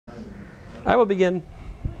I will begin.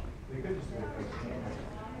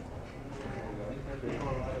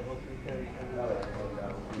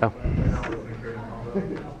 Oh.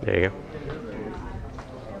 There you go.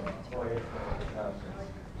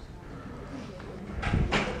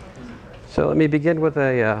 So let me begin with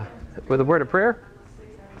a word of prayer.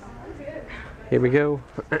 Here we go.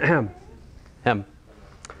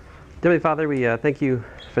 Dearly Father, we thank you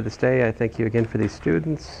for this day. I thank you again for these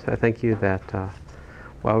students. I thank you that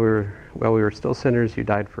while we were still sinners, you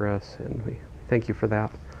died for us, and we thank you for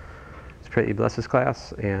that. Let's pray that you bless this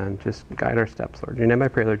class and just guide our steps, Lord. In your name I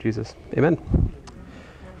pray, Lord Jesus. Amen.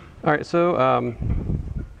 All right, so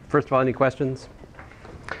first of all, any questions?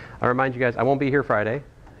 I'll remind you guys, I won't be here Friday.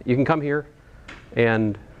 You can come here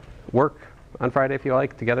and work on Friday if you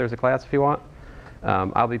like, together as a class if you want.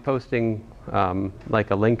 I'll be posting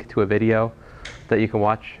like a link to a video that you can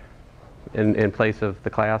watch in place of the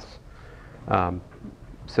class.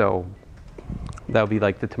 So that'll be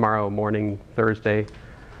like the tomorrow morning, Thursday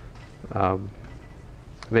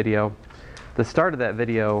video. The start of that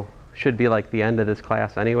video should be like the end of this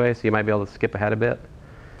class anyway, so you might be able to skip ahead a bit.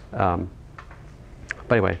 But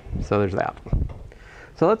anyway, so there's that.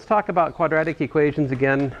 So let's talk about quadratic equations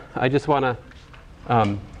again. I just want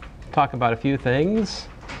to talk about a few things.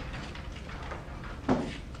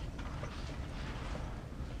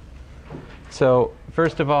 So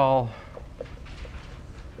first of all,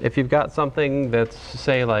 if you've got something that's,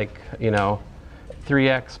 say, like,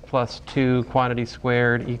 3x plus 2 quantity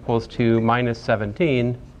squared equals to minus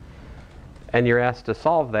 17, and you're asked to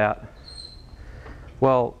solve that,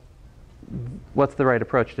 well, what's the right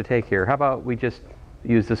approach to take here? How about we just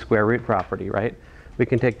use the square root property, right? We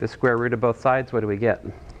can take the square root of both sides. What do we get?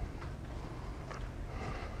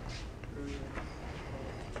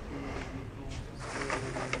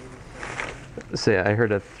 Say I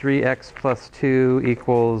heard a 3x plus 2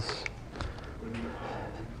 equals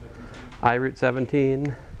I root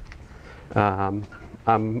 17. I'm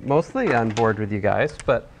mostly on board with you guys,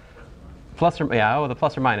 but the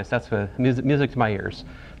plus or minus, that's music to my ears.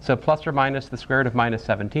 So plus or minus the square root of minus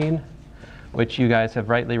 17, which you guys have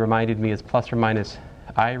rightly reminded me is plus or minus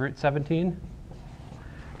I root 17.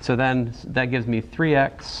 So then that gives me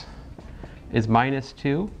 3x is minus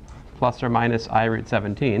 2 plus or minus I root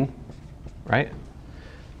 17, right?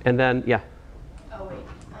 And then, yeah. Oh, wait.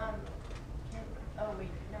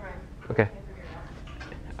 Never mind. Okay.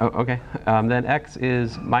 Oh, okay. Then x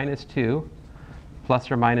is minus 2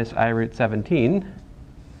 plus or minus I root 17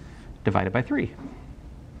 divided by 3.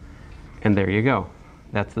 And there you go.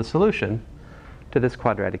 That's the solution to this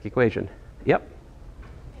quadratic equation. Yep?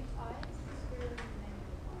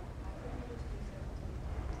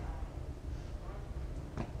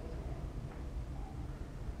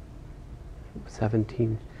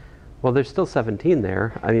 17. Well, there's still 17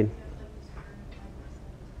 there. I mean,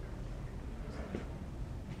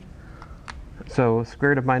 so square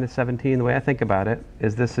root of minus 17, the way I think about it,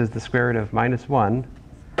 is this is the square root of minus 1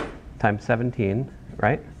 times 17,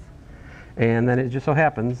 right? And then it just so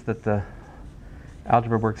happens that the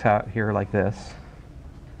algebra works out here like this.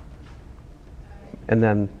 And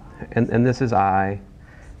then, and this is I,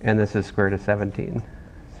 and this is square root of 17.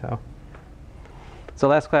 So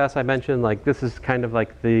last class I mentioned, like, this is kind of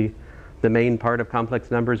like the main part of complex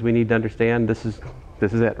numbers we need to understand. This is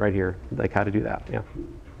it right here, like how to do that, yeah.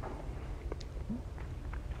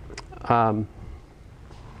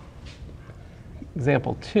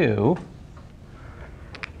 Example 2.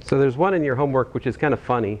 So there's one in your homework which is kind of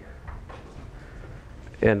funny.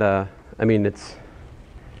 And I mean, I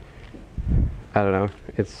don't know,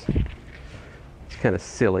 it's kind of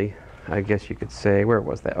silly, I guess you could say. Where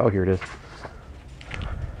was that? Oh, here it is.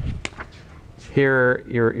 Here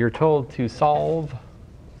you're told to solve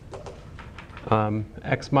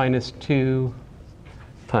x minus 2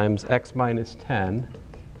 times x minus 10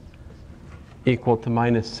 equal to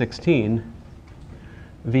minus 16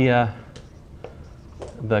 via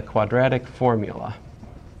the quadratic formula.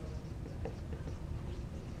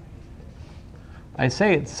 I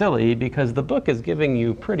say it's silly because the book is giving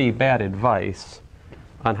you pretty bad advice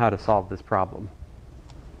on how to solve this problem.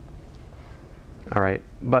 All right,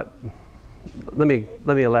 but let me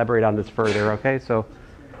elaborate on this further, okay? So,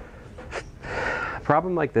 a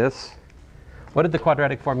problem like this, what did the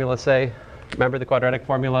quadratic formula say? Remember the quadratic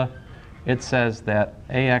formula? It says that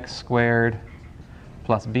ax squared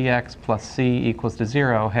plus bx plus c equals to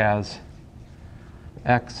 0 has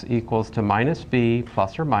x equals to minus b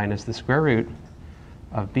plus or minus the square root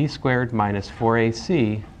of b squared minus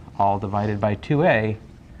 4ac, all divided by 2a,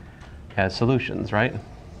 as solutions, right?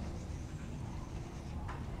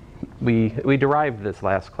 We derived this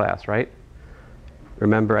last class, right?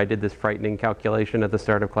 Remember I did this frightening calculation at the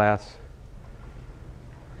start of class?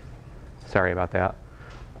 Sorry about that.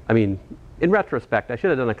 I mean, in retrospect, I should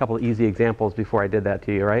have done a couple of easy examples before I did that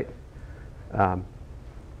to you, right?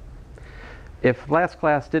 If last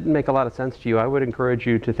class didn't make a lot of sense to you, I would encourage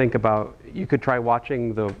you to think about, you could try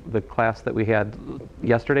watching the class that we had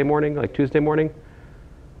yesterday morning, like Tuesday morning.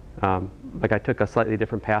 Like I took a slightly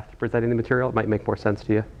different path to presenting the material. It might make more sense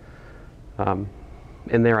to you.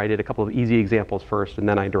 In there I did a couple of easy examples first, and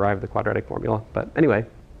then I derived the quadratic formula. But anyway,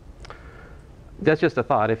 that's just a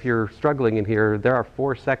thought. If you're struggling in here, there are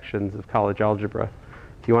 4 sections of college algebra.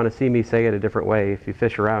 If you want to see me say it a different way, if you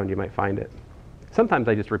fish around, you might find it. Sometimes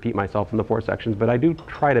I just repeat myself in the 4 sections, but I do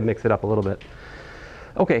try to mix it up a little bit.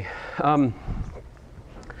 Okay,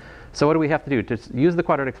 so what do we have to do? To use the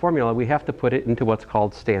quadratic formula, we have to put it into what's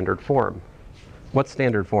called standard form. What's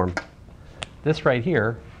standard form? This right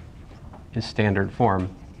here is standard form.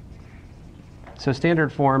 So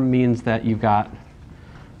standard form means that you've got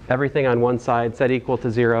everything on one side set equal to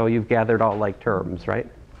 0. You've gathered all like terms, right?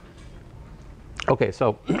 Okay,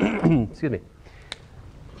 so, excuse me.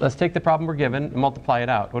 Let's take the problem we're given and multiply it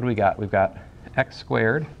out. What do we got? We've got x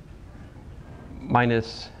squared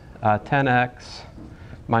minus 10x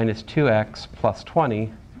minus 2x plus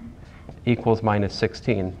 20 equals minus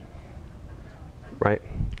 16, right?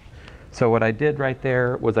 So what I did right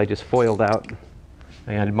there was I just FOILed out,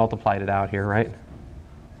 and I multiplied it out here, right?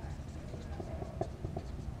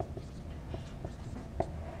 I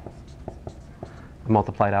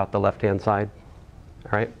multiplied out the left-hand side,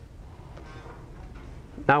 all right?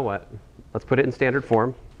 Now what? Let's put it in standard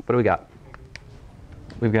form. What do we got?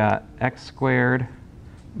 We've got x squared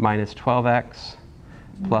minus 12x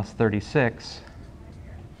plus 36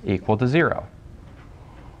 equal to 0,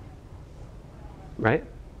 right?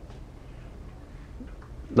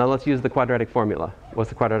 Now let's use the quadratic formula. What's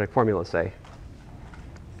the quadratic formula say?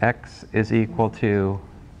 X is equal to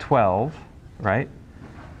 12, right?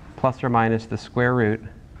 Plus or minus the square root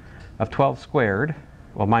of 12 squared,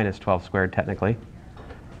 well, minus 12 squared technically,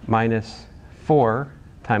 minus 4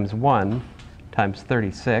 times 1 times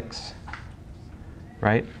 36,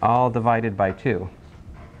 right? All divided by 2.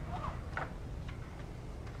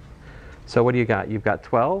 So what do you got? You've got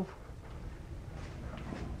 12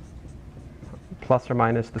 plus or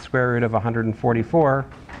minus the square root of 144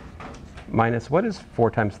 minus, what is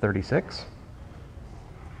 4 times 36?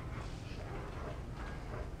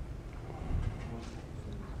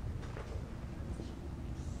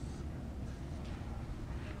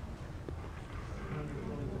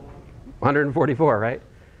 $144, right?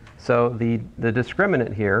 So the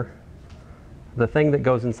discriminant here, the thing that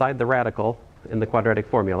goes inside the radical in the quadratic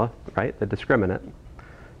formula, right, the discriminant,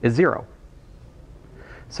 is 0.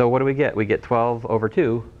 So what do we get? We get 12 over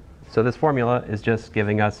 2. So this formula is just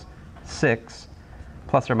giving us 6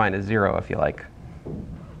 plus or minus 0, if you like.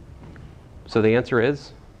 So the answer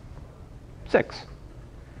is 6.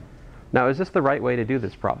 Now, is this the right way to do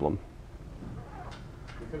this problem?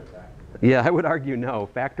 Yeah, I would argue no.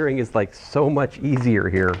 Factoring is like so much easier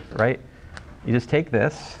here, right? You just take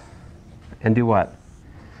this and do what?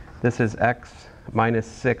 This is x minus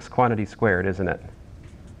 6 quantity squared, isn't it?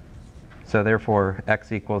 So therefore,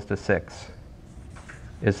 x equals to 6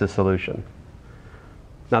 is the solution.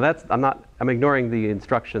 Now I'm ignoring the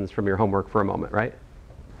instructions from your homework for a moment, right?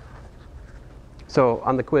 So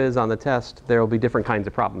on the quiz, on the test, there will be different kinds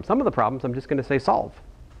of problems. Some of the problems I'm just going to say solve.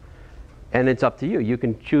 And it's up to you. You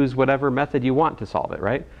can choose whatever method you want to solve it,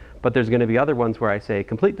 right? But there's going to be other ones where I say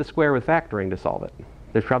complete the square with factoring to solve it.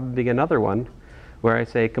 There's probably another one where I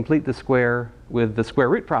say complete the square with the square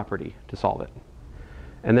root property to solve it.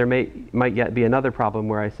 And there might yet be another problem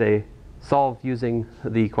where I say solve using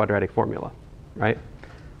the quadratic formula, right?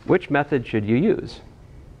 Which method should you use?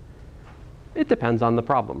 It depends on the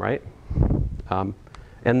problem, right?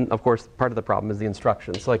 And of course, part of the problem is the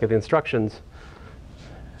instructions. So like if the instructions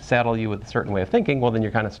saddle you with a certain way of thinking, well then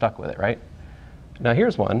you're kind of stuck with it, right? Now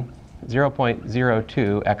here's one,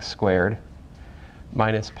 0.02 x squared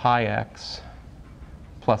minus pi x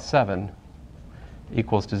plus 7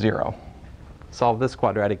 equals to 0. Solve this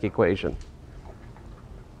quadratic equation.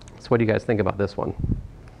 So what do you guys think about this one?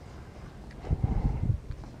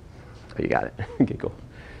 Oh, you got it. Okay, cool.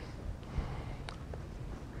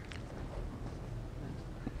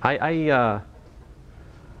 I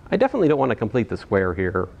definitely don't want to complete the square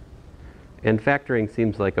here. And factoring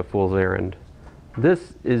seems like a fool's errand.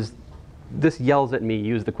 This yells at me,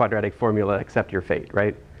 use the quadratic formula, accept your fate,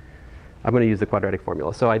 right? I'm going to use the quadratic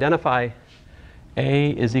formula. So identify A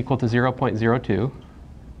is equal to 0.02.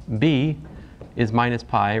 B is minus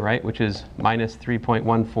pi, right, which is minus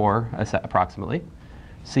 3.14 approximately.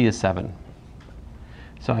 C is 7.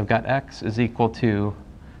 So I've got x is equal to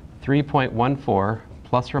 3.14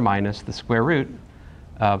 plus or minus the square root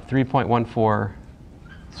of 3.14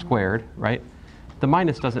 squared, right? The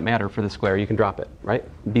minus doesn't matter for the square. You can drop it, right?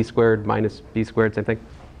 B squared minus b squared, same thing.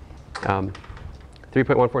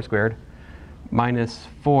 3.14 squared minus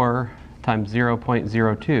 4 times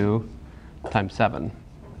 0.02 times 7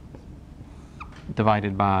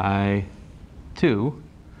 divided by 2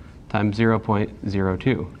 times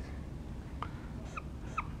 0.02.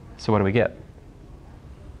 So what do we get?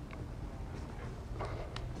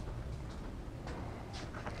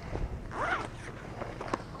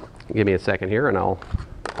 Give me a second here and I'll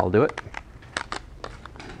do it.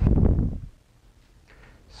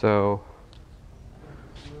 So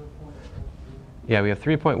yeah, we have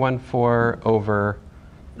 3.14 over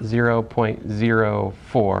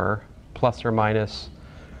 0.04 plus or minus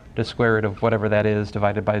the square root of whatever that is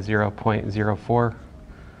divided by 0.04.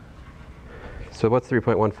 So what's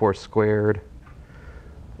 3.14 squared?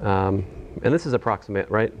 And this is approximate,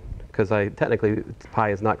 right? Because technically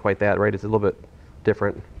pi is not quite that, right? It's a little bit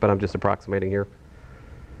different, but I'm just approximating here.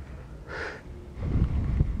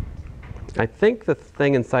 I think the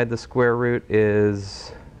thing inside the square root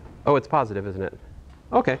is, oh, it's positive, isn't it?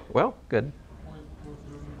 Okay, well, good.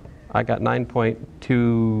 I got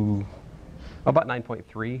 9.2, about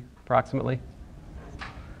 9.3 approximately.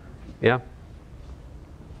 Yeah.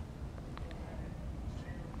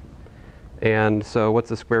 And so what's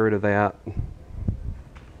the square root of that?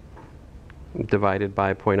 Divided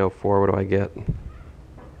by 0.04, what do I get?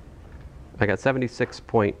 I got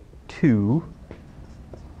 76.2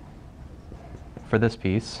 for this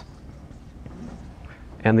piece.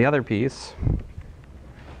 And the other piece,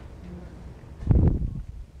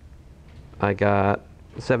 I got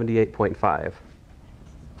 78.5.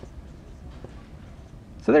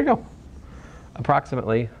 So there you go.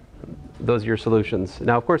 Approximately, those are your solutions.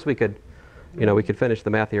 Now, of course, we could finish the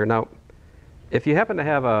math here. Now, if you happen to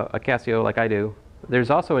have a Casio like I do, there's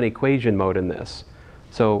also an equation mode in this.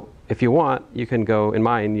 So if you want, you can go, in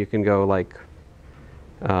mine, you can go like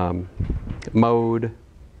mode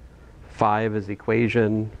 5 is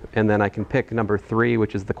equation, and then I can pick number 3,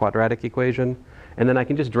 which is the quadratic equation, and then I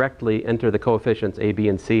can just directly enter the coefficients a, b,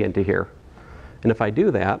 and c into here. And if I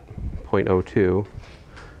do that, 0.02,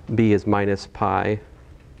 b is minus pi,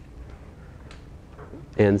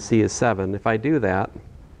 and c is 7. If I do that,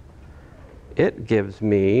 it gives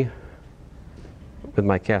me, with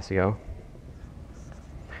my Casio,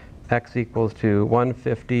 x equals to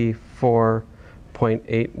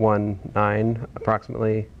 154.819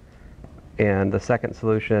 approximately, and the second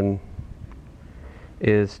solution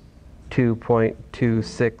is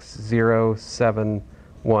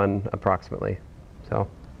 2.26071 approximately. So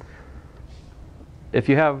if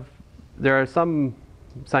you have, there are some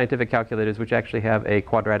scientific calculators which actually have a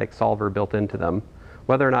quadratic solver built into them.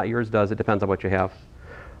 Whether or not yours does, it depends on what you have.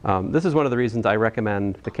 This is one of the reasons I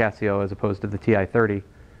recommend the Casio as opposed to the TI-30,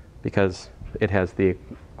 because it has the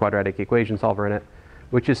quadratic equation solver in it,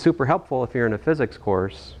 which is super helpful if you're in a physics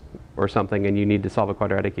course or something and you need to solve a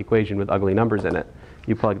quadratic equation with ugly numbers in it.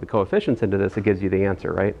 You plug the coefficients into this, it gives you the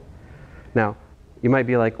answer, right? Now, you might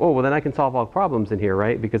be like, oh, well then I can solve all problems in here,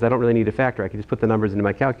 right? Because I don't really need a factor, I can just put the numbers into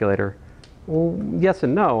my calculator. Well, yes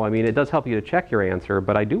and no. I mean, it does help you to check your answer,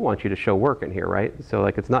 but I do want you to show work in here, right? So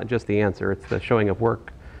like, it's not just the answer, it's the showing of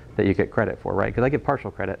work that you get credit for, right? Because I get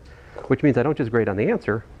partial credit, which means I don't just grade on the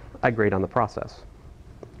answer, I grade on the process,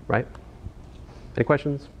 right? Any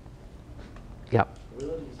questions? Yeah.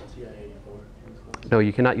 No,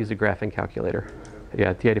 you cannot use a graphing calculator.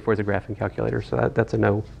 Yeah, TI-84 is a graphing calculator, so that's a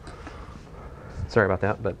no. Sorry about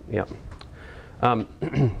that, but yeah.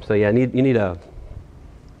 So yeah, you need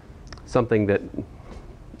something that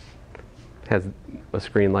has a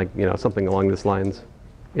screen like, something along these lines.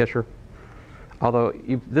 Yeah, sure. Although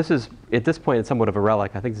this is, at this point, it's somewhat of a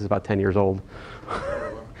relic. I think this is about 10 years old.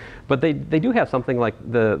 But they do have something like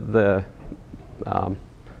the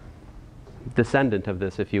descendant of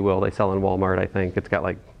this, if you will. They sell in Walmart, I think. It's got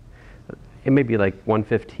like, it may be like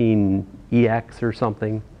 115EX or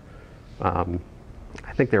something. I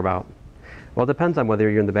think they're about, well, it depends on whether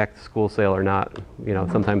you're in the back to school sale or not.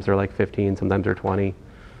 Sometimes they're like 15, sometimes they're 20.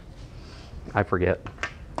 I forget.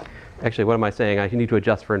 Actually, what am I saying? I need to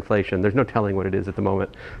adjust for inflation. There's no telling what it is at the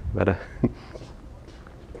moment. But all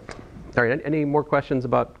right, any more questions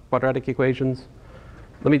about quadratic equations?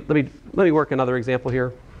 Let me work another example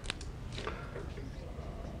here.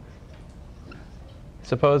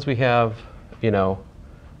 Suppose we have,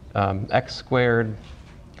 x squared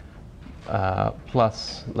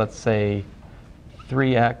plus, let's say,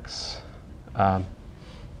 3x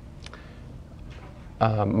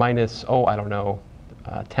minus, I don't know,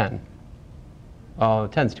 10. Oh,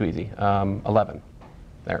 10's too easy. 11.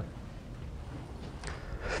 There.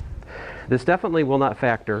 This definitely will not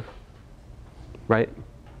factor, right,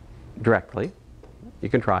 directly. You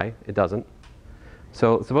can try. It doesn't.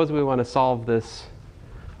 So suppose we want to solve this.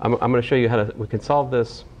 I'm going to show you how we can solve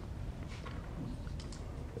this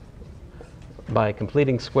by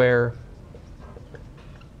completing square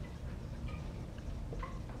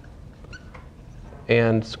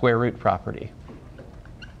and square root property.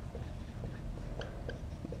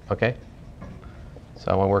 Okay?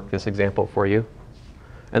 So I want to work this example for you.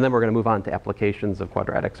 And then we're going to move on to applications of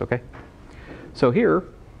quadratics, okay? So here,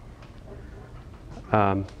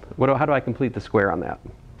 how do I complete the square on that?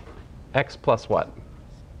 X plus what?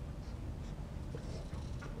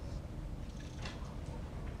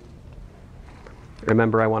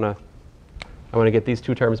 Remember, I want to get these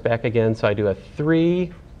two terms back again, so I do a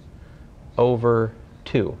 3 over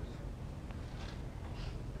 2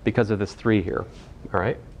 because of this 3 here, all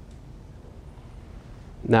right?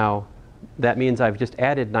 Now, that means I've just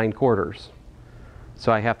added 9/4.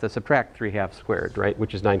 So I have to subtract 3/2 squared, right,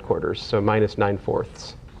 which is 9/4, so minus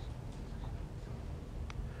 9/4.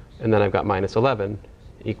 And then I've got minus 11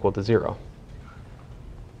 equal to 0.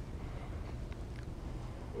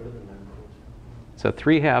 What are the 9/4? So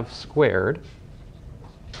 3/2 squared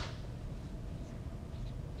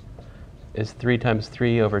is 3 times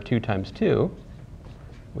 3 over 2 times 2,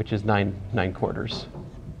 which is 9/4.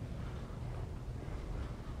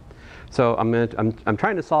 So I'm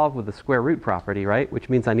trying to solve with the square root property, right? Which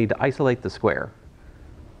means I need to isolate the square.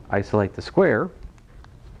 Isolate the square.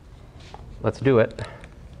 Let's do it.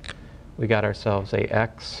 We got ourselves a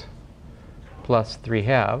x plus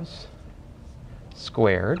 3/2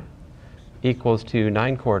 squared equals to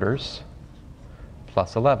 9/4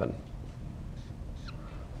 plus 11.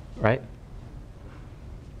 Right?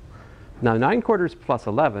 Now 9/4 plus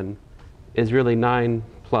 11 is really 9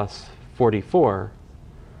 plus 44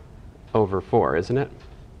 over 4, isn't it?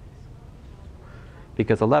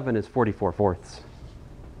 Because 11 is 44/4,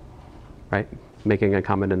 right? Making a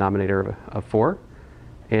common denominator of 4.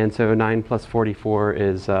 And so 9 plus 44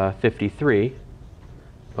 is 53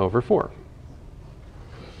 over 4.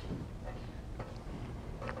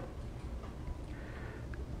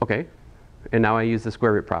 Okay, and now I use the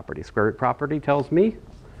square root property. Square root property tells me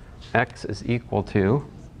x is equal to,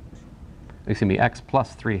 x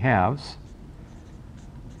plus 3/2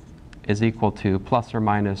 is equal to plus or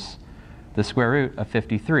minus the square root of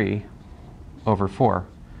 53 over 4,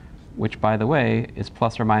 which, by the way, is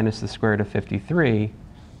plus or minus the square root of 53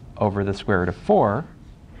 over the square root of 4,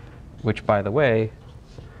 which, by the way,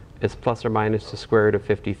 is plus or minus the square root of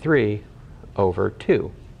 53 over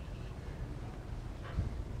 2.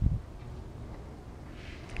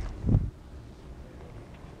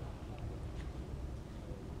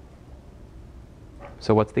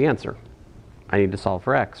 So what's the answer? I need to solve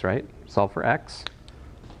for x, right? Solve for x.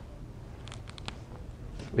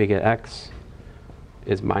 We get x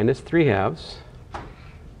is minus 3/2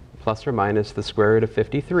 plus or minus the square root of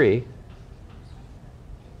 53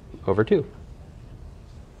 over 2.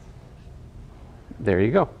 There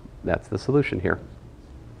you go. That's the solution here.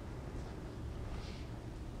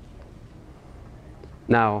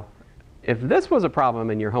 Now, if this was a problem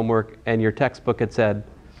in your homework and your textbook had said,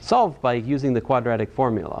 solve by using the quadratic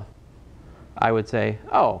formula, I would say,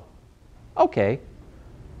 oh, okay,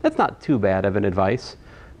 that's not too bad of an advice,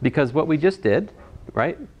 because what we just did,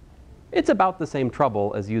 right, it's about the same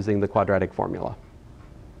trouble as using the quadratic formula.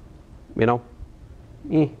 You know,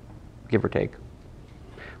 give or take.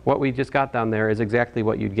 What we just got down there is exactly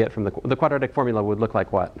what you'd get from the quadratic formula would look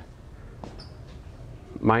like what?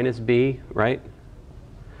 Minus b, right?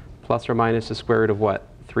 Plus or minus the square root of what?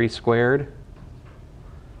 3 squared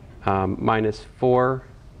minus 4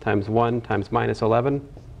 times 1 times minus 11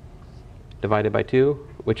 divided by 2,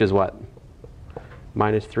 which is what?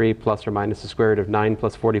 Minus 3 plus or minus the square root of 9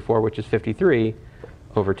 plus 44, which is 53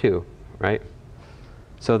 over 2, right?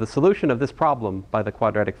 So the solution of this problem by the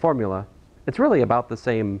quadratic formula, it's really about the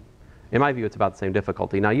same, in my view, it's about the same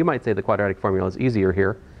difficulty. Now you might say the quadratic formula is easier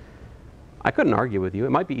here. I couldn't argue with you.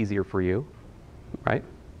 It might be easier for you, right?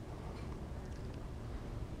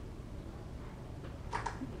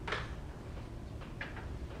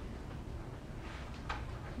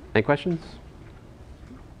 Any questions?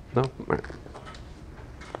 No? All right.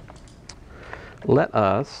 Let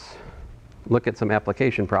us look at some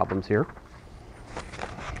application problems here.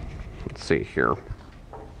 Let's see here.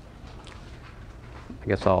 I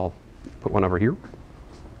guess I'll put one over here.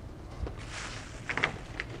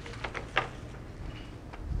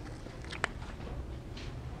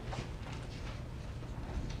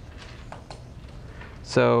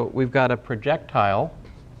 So we've got a projectile,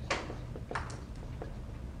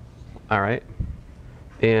 all right,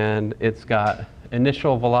 and it's got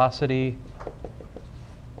initial velocity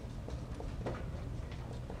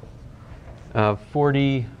of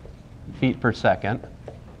 40 feet per second,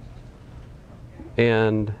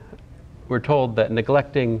 and we're told that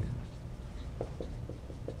neglecting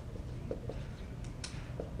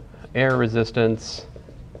air resistance,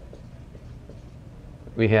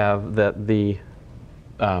 we have that the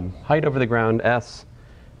height over the ground, S,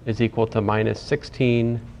 is equal to minus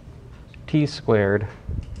 16 t squared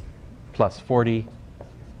plus 40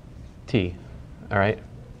 t. All right?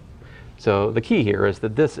 So the key here is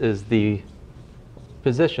that this is the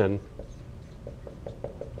position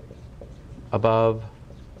above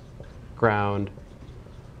ground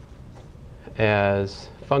as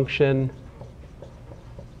function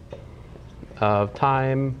of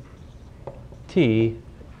time t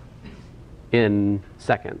in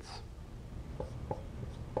seconds.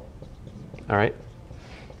 All right?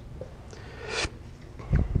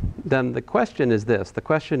 Then the question is this. The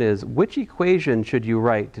question is, which equation should you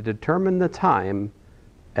write to determine the time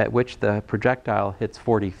at which the projectile hits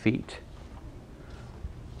 40 feet?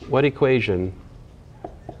 What equation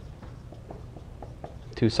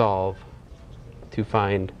to solve to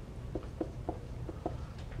find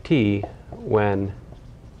t when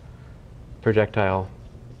projectile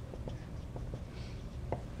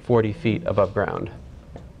 40 feet above ground?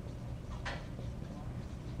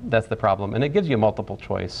 That's the problem. And it gives you a multiple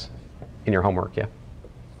choice in your homework, yeah?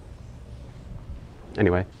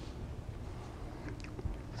 Anyway.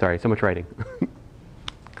 Sorry, so much writing.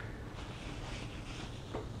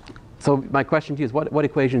 So my question to you is, what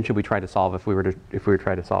equation should we try to solve if we were to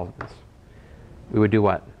try to solve this? We would do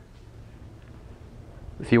what?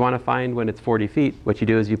 If you want to find when it's 40 feet, what you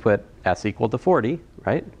do is you put s equal to 40,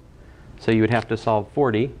 right? So you would have to solve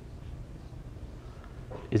 40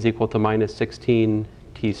 is equal to minus 16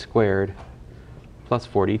 t squared plus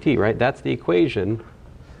 40t, right? That's the equation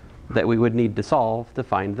that we would need to solve to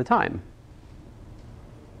find the time,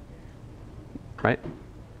 right?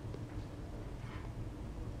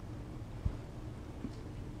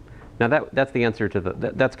 Now that's the answer to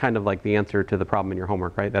that's kind of like the answer to the problem in your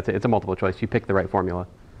homework, right? It's a multiple choice. You pick the right formula,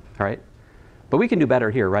 all right? But we can do better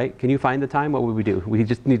here, right? Can you find the time? What would we do? We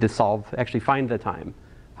just need to actually find the time.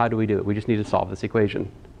 How do we do it? We just need to solve this equation.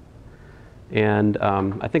 And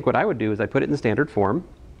I think what I would do is I put it in standard form,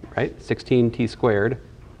 right? 16t squared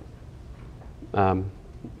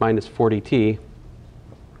minus 40t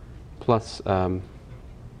plus,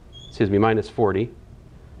 minus 40.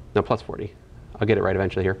 No, plus 40. I'll get it right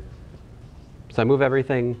eventually here. So I move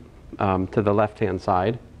everything to the left-hand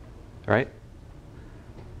side, all right?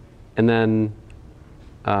 And then,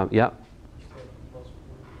 yeah.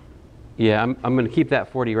 Yeah, I'm going to keep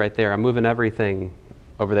that 40 right there. I'm moving everything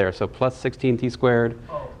over there. So plus 16t squared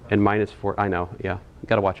and minus 4. I know, yeah.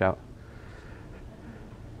 Got to watch out.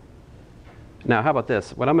 Now, how about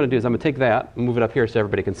this? What I'm going to do is I'm going to take that and move it up here so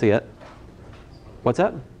everybody can see it. What's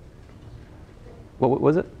that? What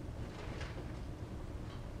was it?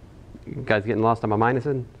 You guys getting lost on my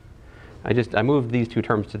minusing? I moved these two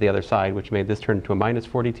terms to the other side, which made this turn into a minus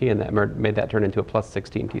 40t, and that made that turn into a plus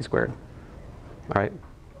 16t squared. All right.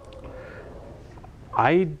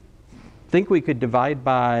 I think we could divide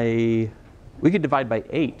by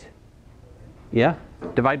 8. Yeah?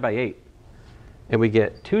 Divide by 8. And we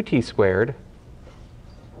get 2t squared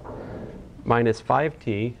minus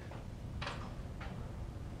 5t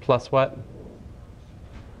plus what?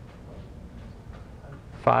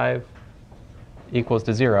 5 equals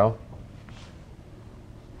to 0.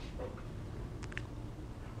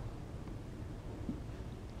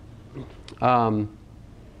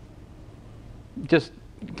 Just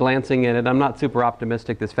glancing at it, I'm not super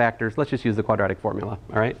optimistic this factors. Let's just use the quadratic formula,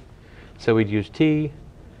 all right? So we'd use t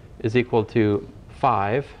is equal to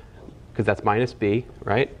 5, because that's minus b,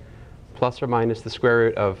 right? Plus or minus the square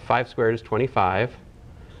root of 5 squared is 25,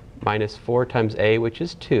 minus 4 times a, which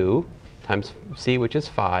is 2, times c, which is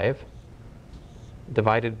 5,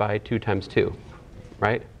 divided by 2 times 2,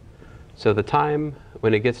 right? So the time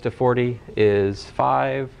when it gets to 40 is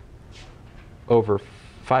 5 over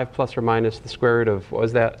 5 plus or minus the square root of, what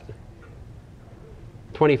was that?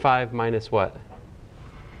 25 minus what?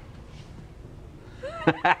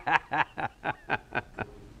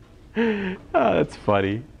 Oh, that's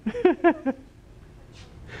funny.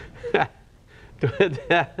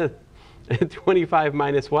 25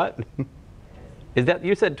 minus what? Is that,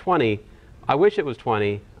 you said 20. I wish it was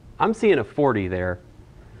 20. I'm seeing a 40 there.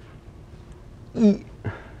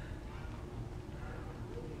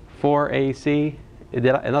 4ac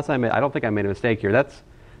Unless I don't think I made a mistake here. That's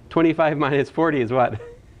 25 minus 40 is what?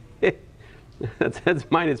 that's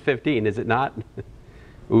minus 15, is it not?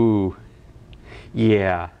 Ooh.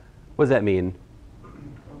 Yeah. What does that mean?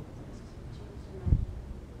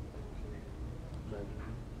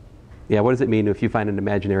 Yeah, what does it mean if you find an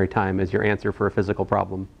imaginary time as your answer for a physical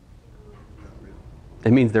problem?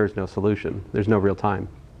 It means there's no solution. There's no real time.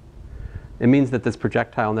 It means that this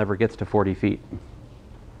projectile never gets to 40 feet.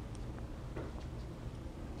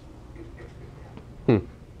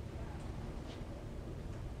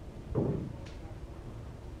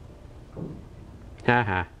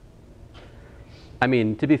 Haha. I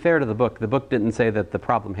mean, to be fair to the book didn't say that the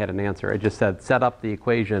problem had an answer. It just said set up the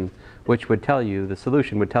equation which would tell you, the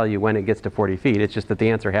solution would tell you when it gets to 40 feet. It's just that the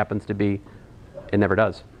answer happens to be, it never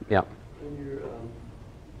does. Yeah. When you're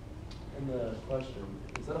in the question,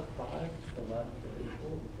 is that a 5 to the left or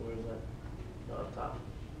equal, or is that up top?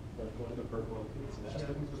 Like going to the purple? It's an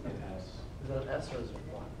S. Is that an S or is it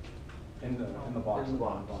a Y? In the box. In the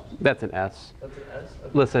box. That's an S. That's an S?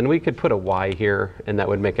 Okay. Listen, we could put a Y here, and that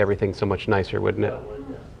would make everything so much nicer, wouldn't it? That would,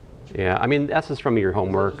 yeah. Yeah, I mean, S is from your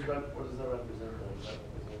homework. What does that represent then? Does that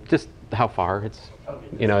represent- Just how far. It's, Okay.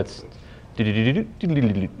 you know, it's,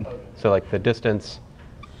 so like the distance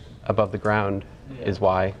above the ground is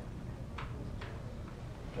Y.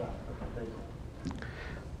 Got it. Okay, thank you.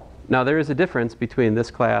 Now, there is a difference between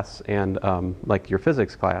this class and like your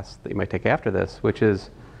physics class that you might take after this, which is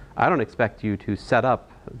I don't expect you to set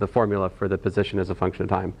up the formula for the position as a function of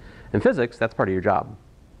time. In physics, that's part of your job,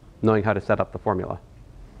 knowing how to set up the formula,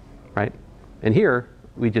 right? And here,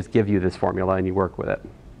 we just give you this formula and you work with it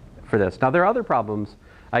for this. Now, there are other problems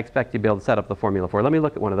I expect you to be able to set up the formula for. Let me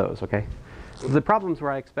look at one of those, okay? The problems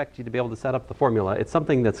where I expect you to be able to set up the formula, it's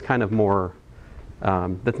something that's kind of more,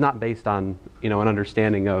 that's not based on, you know, an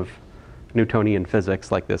understanding of Newtonian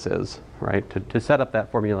physics like this is, right? To set up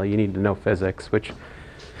that formula, you need to know physics, which,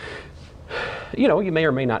 you know, you may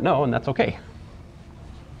or may not know, and that's okay.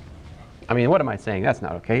 I mean, what am I saying? That's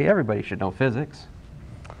not okay. Everybody should know physics.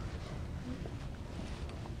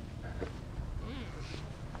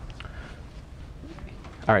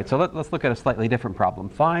 All right, so let's look at a slightly different problem.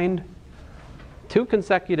 Find two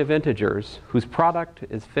consecutive integers whose product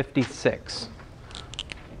is 56.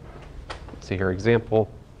 Let's see here, example.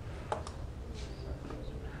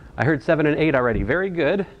 I heard 7 and 8 already. Very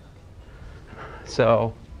good.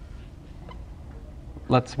 So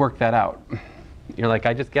let's work that out. You're like,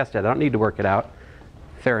 I just guessed it. I don't need to work it out.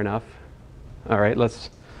 Fair enough. All right,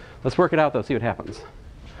 let's work it out, though, see what happens.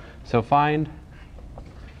 So find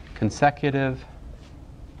consecutive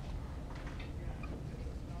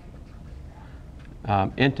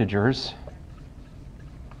integers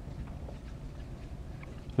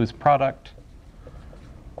whose product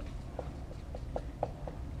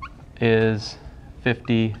is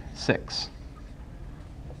 56.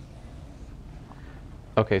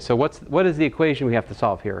 Okay, so what is the equation we have to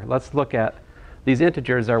solve here? Let's look at, these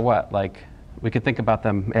integers are what? Like, we could think about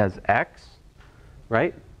them as x,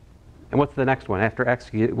 right? And what's the next one? After x,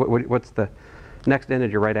 what's the next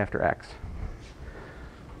integer right after x?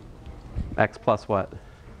 X plus what?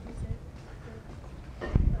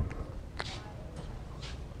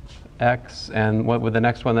 X, and what would the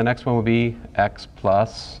next one? The next one would be x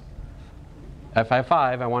plus, if I have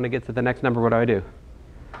 5, I want to get to the next number, what do?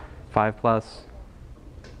 5 plus,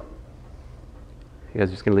 you guys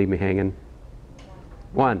are just going to leave me hanging.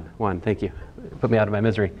 1, thank you. Put me out of my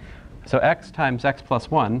misery. So x times x plus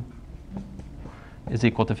 1 is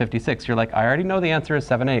equal to 56. You're like, I already know the answer is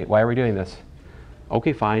 7, 8. Why are we doing this?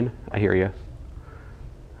 Okay, fine, I hear you.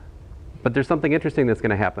 But there's something interesting that's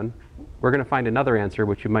going to happen. We're going to find another answer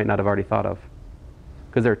which you might not have already thought of,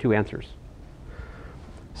 because there are two answers.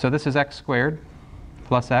 So this is x squared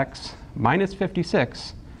plus x minus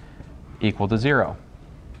 56 equal to 0,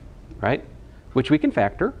 right? Which we can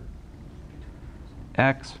factor.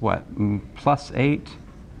 X, what, plus 8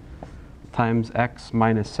 times x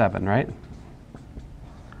minus 7, right?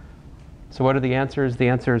 So what are the answers? The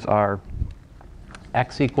answers are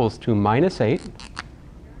x equals to minus 8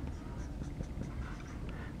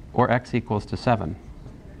 or x equals to 7.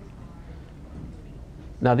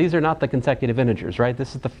 Now these are not the consecutive integers, right?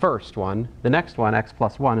 This is the first one. The next one, x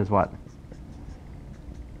plus 1, is what?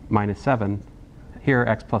 Minus 7. Here,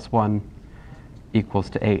 x plus 1 equals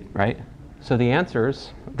to 8, right? So the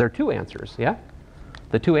answers, there are two answers, yeah?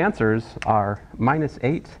 The two answers are minus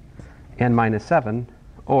 8 and minus 7,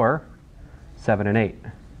 or 7 and 8.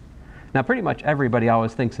 Now pretty much everybody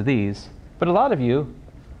always thinks of these, but a lot of you,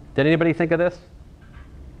 did anybody think of this?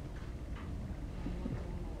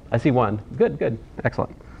 I see one. Good, good,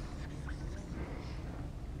 excellent.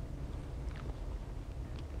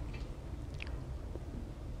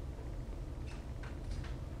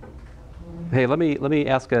 Hey, let me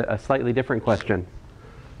ask a slightly different question.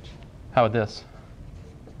 How about this?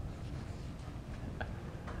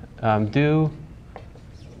 Do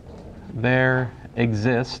there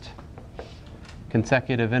exist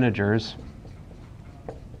consecutive integers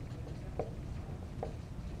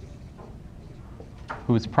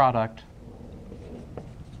whose product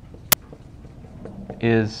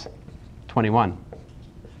is 21?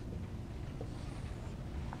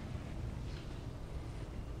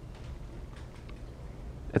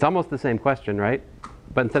 It's almost the same question, right?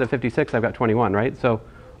 But instead of 56, I've got 21, right? So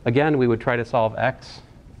again, we would try to solve x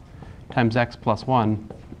times x plus 1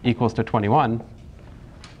 equals to 21.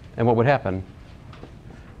 And what would happen?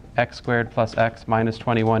 X squared plus x minus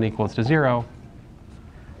 21 equals to 0.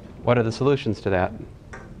 What are the solutions to that?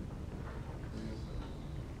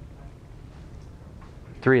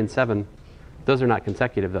 3 and 7. Those are not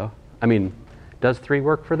consecutive, though. I mean, does 3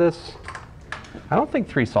 work for this? I don't think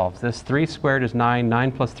 3 solves this. 3 squared is 9.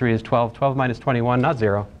 9 plus 3 is 12. 12 minus 21, not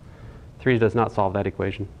 0. 3 does not solve that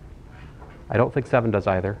equation. I don't think 7 does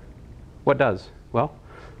either. What does? Well,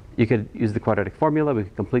 you could use the quadratic formula. We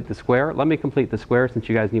could complete the square. Let me complete the square since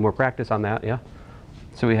you guys need more practice on that, yeah?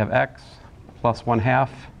 So we have x plus 1/2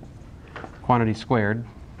 quantity squared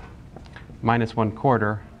minus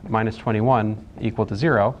 1/4 minus 21 equal to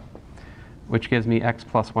 0, which gives me x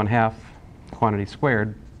plus 1/2 quantity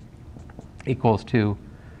squared equals to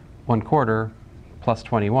 1/4 plus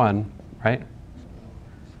 21, right?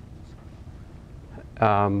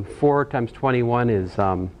 4 times 21 is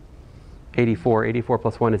 84. 84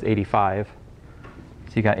 plus 1 is 85.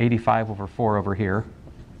 So you got 85 over 4 over here.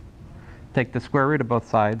 Take the square root of both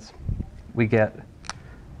sides. We get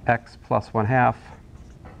x plus 1/2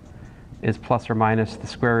 is plus or minus the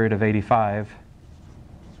square root of 85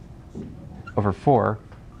 over 4.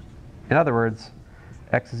 In other words,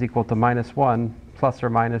 x is equal to minus 1 plus or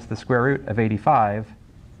minus the square root of 85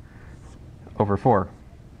 over 4.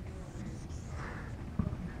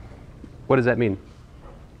 What does that mean?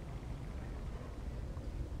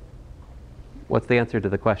 What's the answer to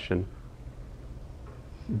the question?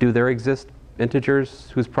 Do there exist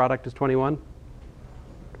integers whose product is 21?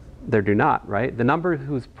 There do not, right? The number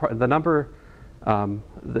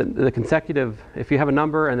the consecutive, if you have a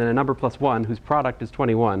number and then a number plus 1 whose product is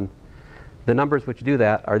 21, the numbers which do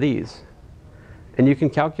that are these. And you can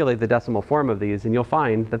calculate the decimal form of these and you'll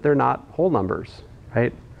find that they're not whole numbers,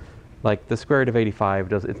 right? Like the square root of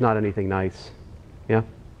 85, it's not anything nice, yeah?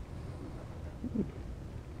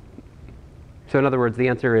 So in other words, the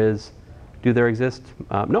answer is, do there exist?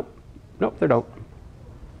 Nope, there don't.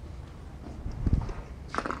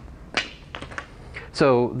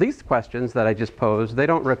 So these questions that I just posed, they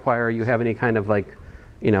don't require you have any kind of like,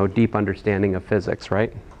 deep understanding of physics,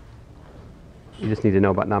 right? You just need to know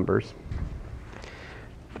about numbers.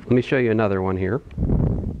 Let me show you another one here.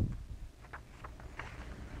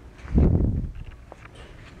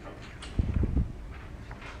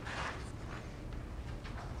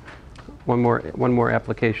 One more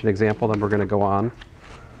application example, then we're going to go on.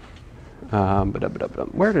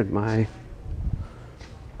 Where did my...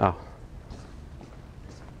 Oh.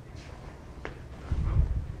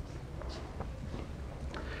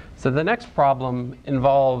 So the next problem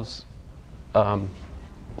involves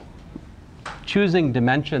choosing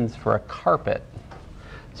dimensions for a carpet.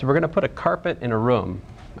 So we're going to put a carpet in a room,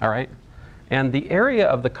 all right? And the area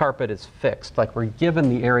of the carpet is fixed, like we're given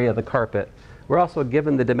the area of the carpet. We're also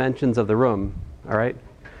given the dimensions of the room, all right?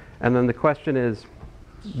 And then the question is,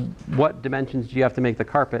 what dimensions do you have to make the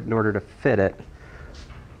carpet in order to fit it?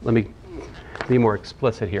 Let me be more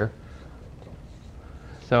explicit here.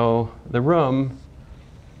 So the room,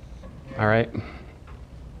 all right,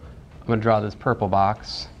 I'm going to draw this purple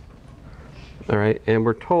box, all right, and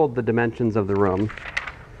we're told the dimensions of the room.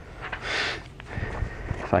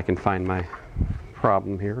 If I can find my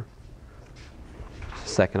problem here. Just a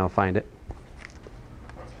second, I'll find it.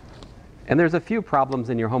 And there's a few problems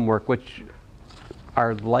in your homework which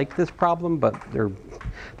are like this problem, but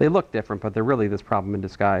they look different, but they're really this problem in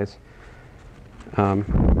disguise. All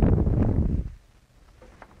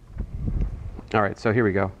right, so here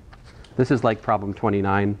we go. This is like problem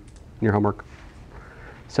 29 in your homework.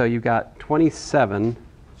 So you've got 27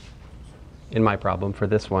 in my problem for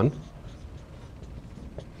this one.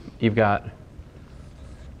 You've got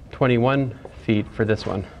 21 feet for this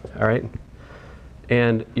one, all right?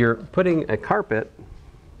 And you're putting a carpet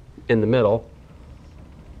in the middle,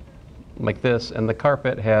 like this, and the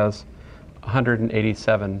carpet has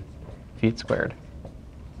 187 feet squared.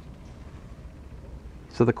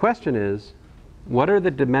 So the question is, what are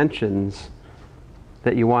the dimensions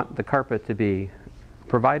that you want the carpet to be,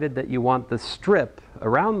 provided that you want the strip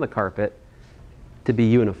around the carpet to be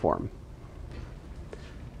uniform.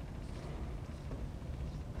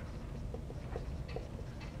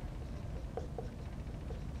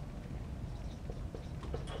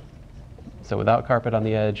 So without carpet on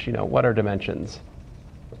the edge, what are dimensions?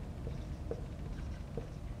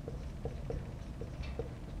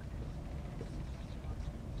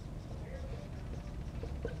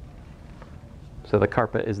 So the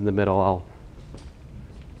carpet is in the middle. I'll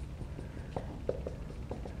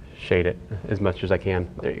shade it as much as I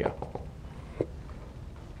can. There you go.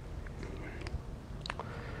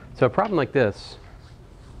 So a problem like this,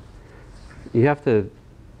 you have to,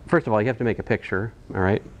 first of all, you have to make a picture, all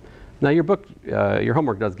right? Now your book, your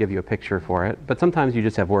homework does give you a picture for it, but sometimes you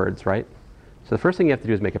just have words, right? So the first thing you have to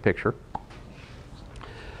do is make a picture.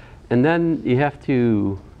 And then you have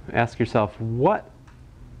to ask yourself, what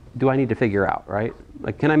do I need to figure out, right?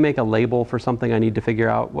 Like, can I make a label for something I need to figure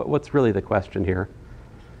out? What's really the question here?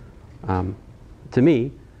 To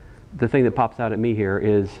me, the thing that pops out at me here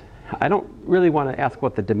is, I don't really want to ask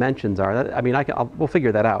what the dimensions are. We'll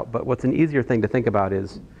figure that out, but what's an easier thing to think about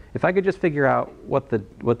is, if I could just figure out what the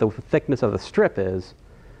thickness of the strip is,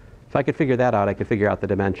 if I could figure that out, I could figure out the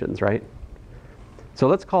dimensions, right? So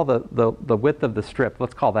let's call the width of the strip,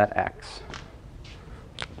 let's call that x.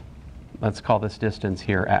 Let's call this distance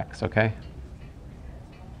here x, okay?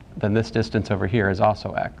 Then this distance over here is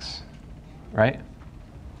also x, right?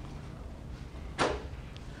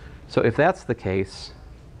 So if that's the case,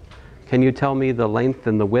 can you tell me the length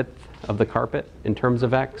and the width of the carpet in terms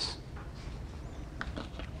of x?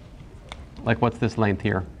 Like, what's this length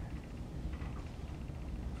here?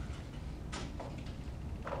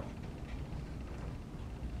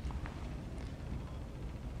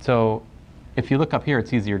 So if you look up here,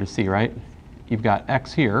 it's easier to see, right? You've got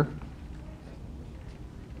x here.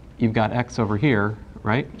 You've got x over here,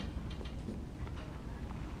 right?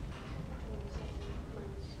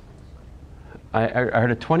 I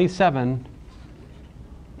heard a 27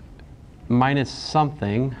 minus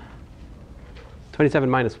something. 27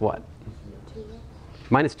 minus what? 2x.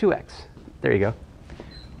 Minus 2x. There you go.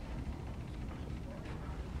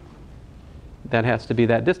 That has to be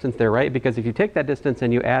that distance there, right? Because if you take that distance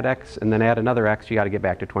and you add x and then add another x, you got to get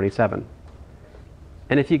back to 27.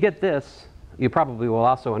 And if you get this, you probably will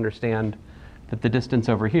also understand that the distance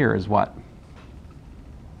over here is what?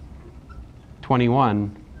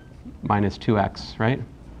 21 minus 2x, right?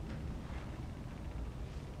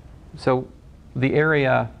 So the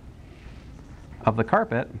area of the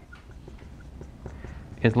carpet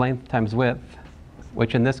is length times width,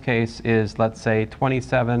 which in this case is, let's say,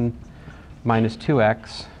 27 minus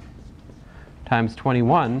 2x times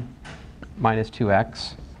 21 minus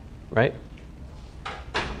 2x, right?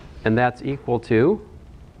 And that's equal to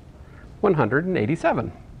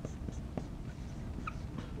 187.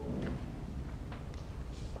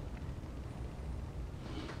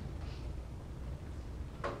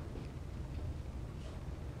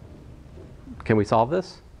 Can we solve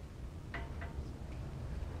this?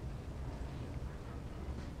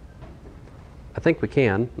 I think we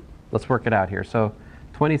can. Let's work it out here. So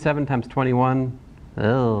 27 times 21,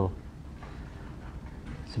 oh,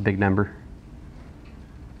 it's a big number.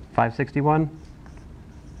 561,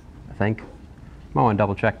 I think. Might want to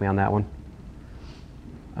double check me on that one.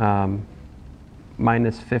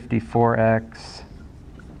 Minus 54x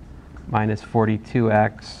minus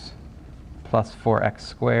 42x plus 4x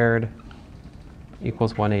squared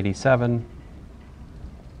equals 187.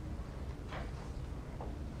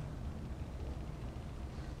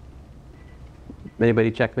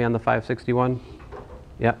 Anybody check me on the 561?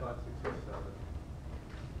 Yeah.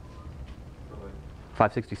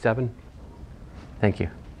 567? Thank you.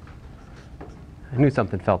 I knew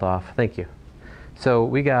something felt off. Thank you. So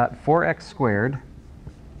we got 4x squared.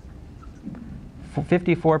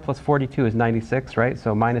 54 plus 42 is 96, right?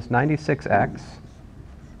 So minus 96x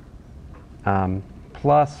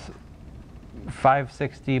plus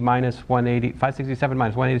 560 minus 180. 567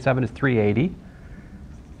 minus 187 is 380.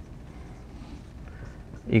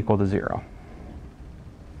 Equal to 0.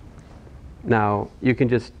 Now, you can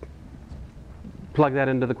just plug that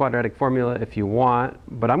into the quadratic formula if you want,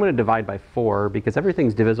 but I'm going to divide by 4 because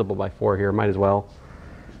everything's divisible by 4 here, might as well.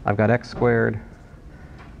 I've got x squared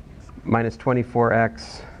minus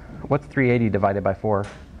 24x. What's 380 divided by 4?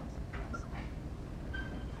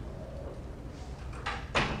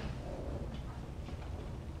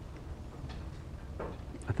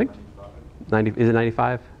 I think 90, is it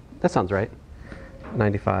 95? That sounds right.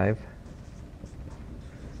 95.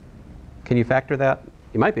 Can you factor that?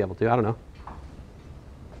 You might be able to, I don't know.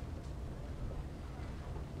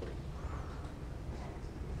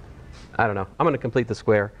 I don't know. I'm going to complete the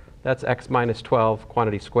square. that's x minus 12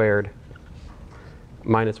 quantity squared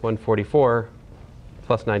minus 144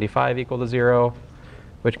 plus 95 equal to 0,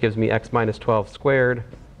 which gives me x minus 12 squared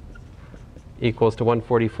equals to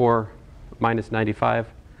 144 minus 95,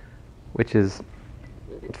 which is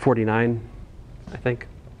 49, I think.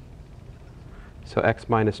 So x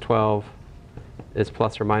minus 12 is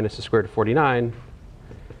plus or minus the square root of 49,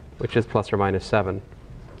 which is plus or minus 7.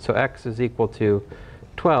 So x is equal to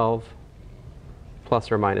 12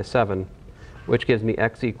 plus or minus 7, which gives me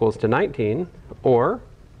x equals to 19, or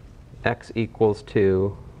x equals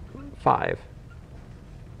to 5.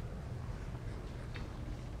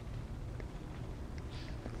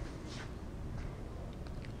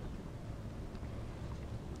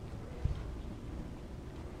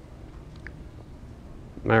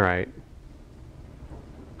 All right.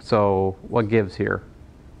 So what gives here?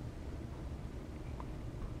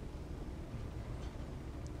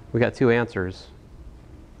 We got two answers.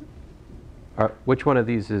 Which one of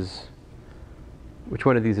these is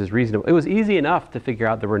reasonable? It was easy enough to figure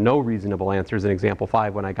out there were no reasonable answers in example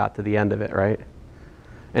 5 when I got to the end of it, right?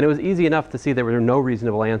 And it was easy enough to see there were no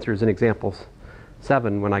reasonable answers in example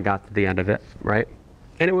 7 when I got to the end of it, right?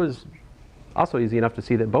 And it was also easy enough to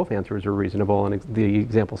see that both answers were reasonable in the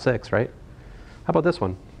example 6, right? How about this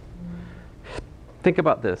one? Think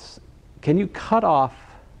about this. Can you cut off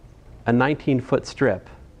a 19-foot strip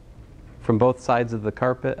from both sides of the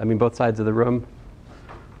carpet, both sides of the room?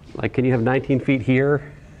 Like, can you have 19 feet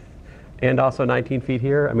here and also 19 feet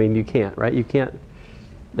here? I mean, you can't, right? You can't.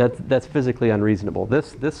 That's physically unreasonable.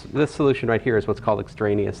 This solution right here is what's called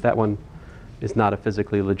extraneous. That one is not a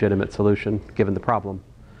physically legitimate solution given the problem.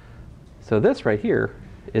 So this right here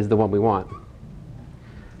is the one we want.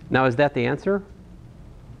 Now, is that the answer?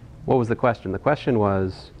 What was the question? The question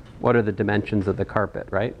was, what are the dimensions of the carpet,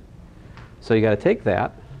 right? So you got to take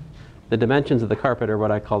that. The dimensions of the carpet are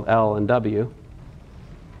what I called L and W.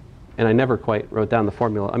 And I never quite wrote down the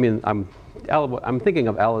formula. I mean, I'm thinking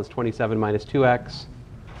of L as 27 minus 2x.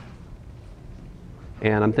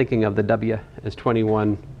 And I'm thinking of the W as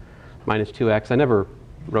 21 minus 2x. I never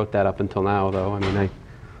wrote that up until now, though. I mean,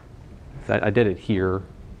 I did it here,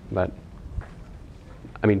 but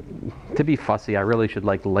I mean, to be fussy, I really should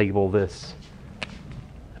like label this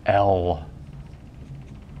L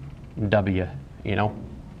W, you know?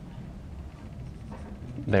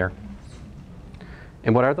 There.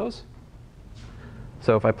 And what are those?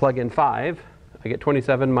 So if I plug in 5, I get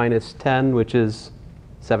 27 minus 10, which is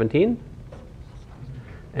 17.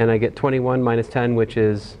 And I get 21 minus 10, which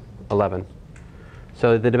is 11.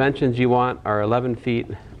 So the dimensions you want are 11 feet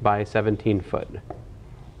by 17 foot.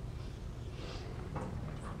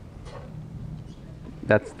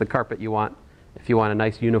 That's the carpet you want if you want a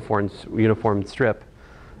nice uniform strip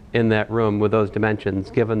in that room with those dimensions,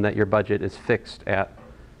 given that your budget is fixed at,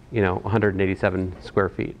 187 square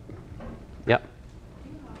feet. Yep.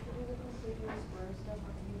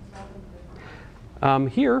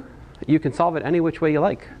 Here, you can solve it any which way you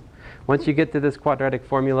like. Once you get to this quadratic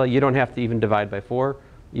formula, you don't have to even divide by 4.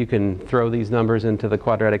 You can throw these numbers into the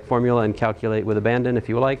quadratic formula and calculate with abandon if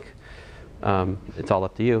you like. It's all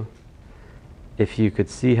up to you. If you could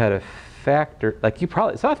see how to factor,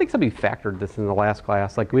 so I think somebody factored this in the last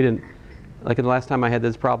class. Like in the last time I had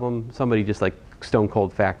this problem, somebody just stone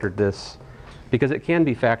cold factored this, because it can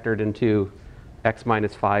be factored into x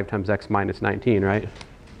minus 5 times x minus 19, right?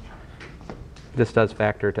 This does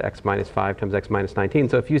factor to x minus 5 times x minus 19.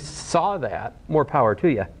 So if you saw that, more power to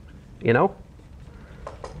you,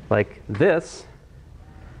 Like this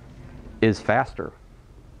is faster,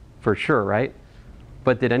 for sure, right?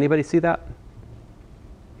 But did anybody see that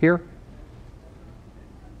here?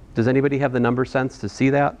 Does anybody have the number sense to see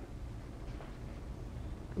that?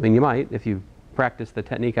 I mean, you might if you practice the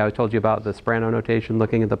technique I told you about, the Soprano notation,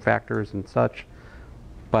 looking at the factors and such.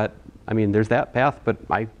 But I mean, there's that path, but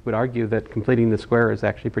I would argue that completing the square is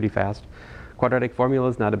actually pretty fast. Quadratic formula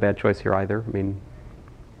is not a bad choice here either. I mean,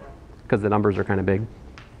 because the numbers are kind of big.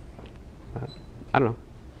 But I don't know.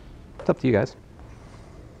 It's up to you guys.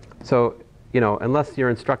 So, unless you're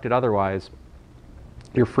instructed otherwise,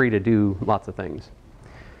 you're free to do lots of things.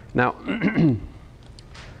 Now,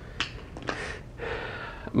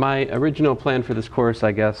 my original plan for this course,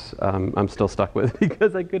 I guess, I'm still stuck with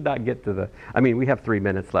because I could not get to we have 3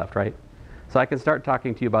 minutes left, right? So I can start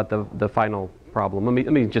talking to you about the final problem.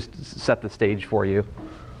 Let me just set the stage for you.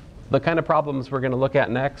 The kind of problems we're going to look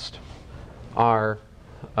at next are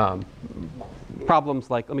problems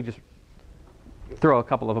like, let me just throw a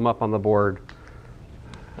couple of them up on the board.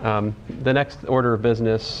 The next order of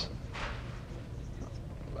business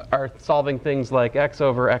are solving things like x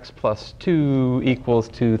over x plus 2 equals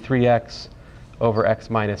to 3x over x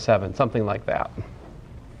minus 7, something like that.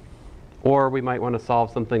 Or we might want to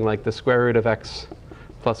solve something like the square root of x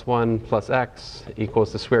plus 1 plus x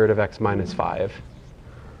equals the square root of x minus 5.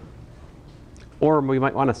 Or we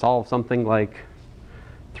might want to solve something like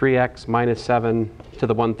 3x minus 7 to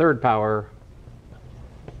the 1/3 power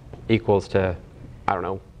equals to, I don't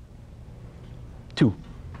know, 2.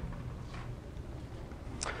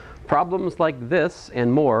 Problems like this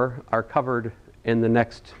and more are covered in the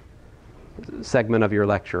next segment of your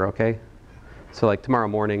lecture, okay? So like tomorrow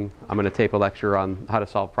morning, I'm going to tape a lecture on how to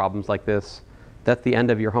solve problems like this. That's the end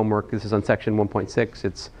of your homework. This is on section 1.6.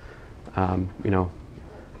 It's, you know,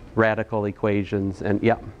 radical equations and,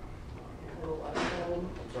 yeah. Well, I'm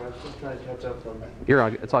sorry, I'm just trying to catch up on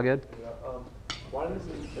that. It's all good? Why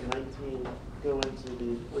doesn't the 19 go into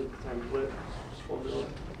the length times width formula?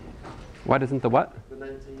 Why doesn't the what? The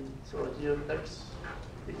 19. So like you have x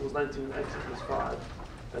equals 19, x equals 5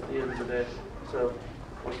 at the end of the day. So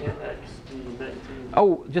why can't x be 19?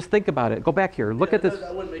 Oh, just think about it. Go back here. Look at this.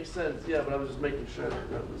 That wouldn't make sense. Yeah, but I was just making sure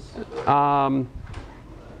that was.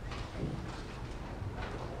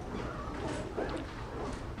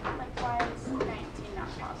 Why is 19 not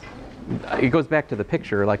possible? It goes back to the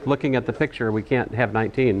picture. Like looking at the picture, we can't have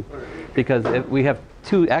 19 because if we have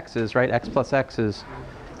two x's, right? X plus x is,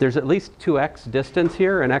 there's at least 2x distance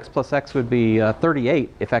here, and x plus x would be 38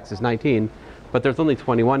 if x is 19. But there's only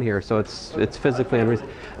 21 here, so it's physically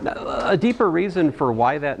unreasonable. A deeper reason for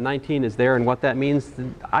why that 19 is there and what that means,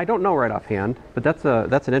 I don't know right offhand, but that's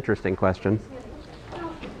an interesting question. Do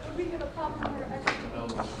we get a problem where x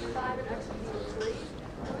equals 5 and x equals 3? Do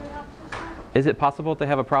we have this one? Is it possible to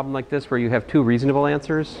have a problem like this where you have two reasonable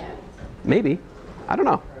answers? Maybe. I don't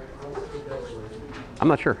know. I'm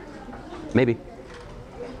not sure. Maybe.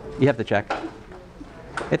 You have to check.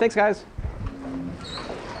 Hey, thanks, guys.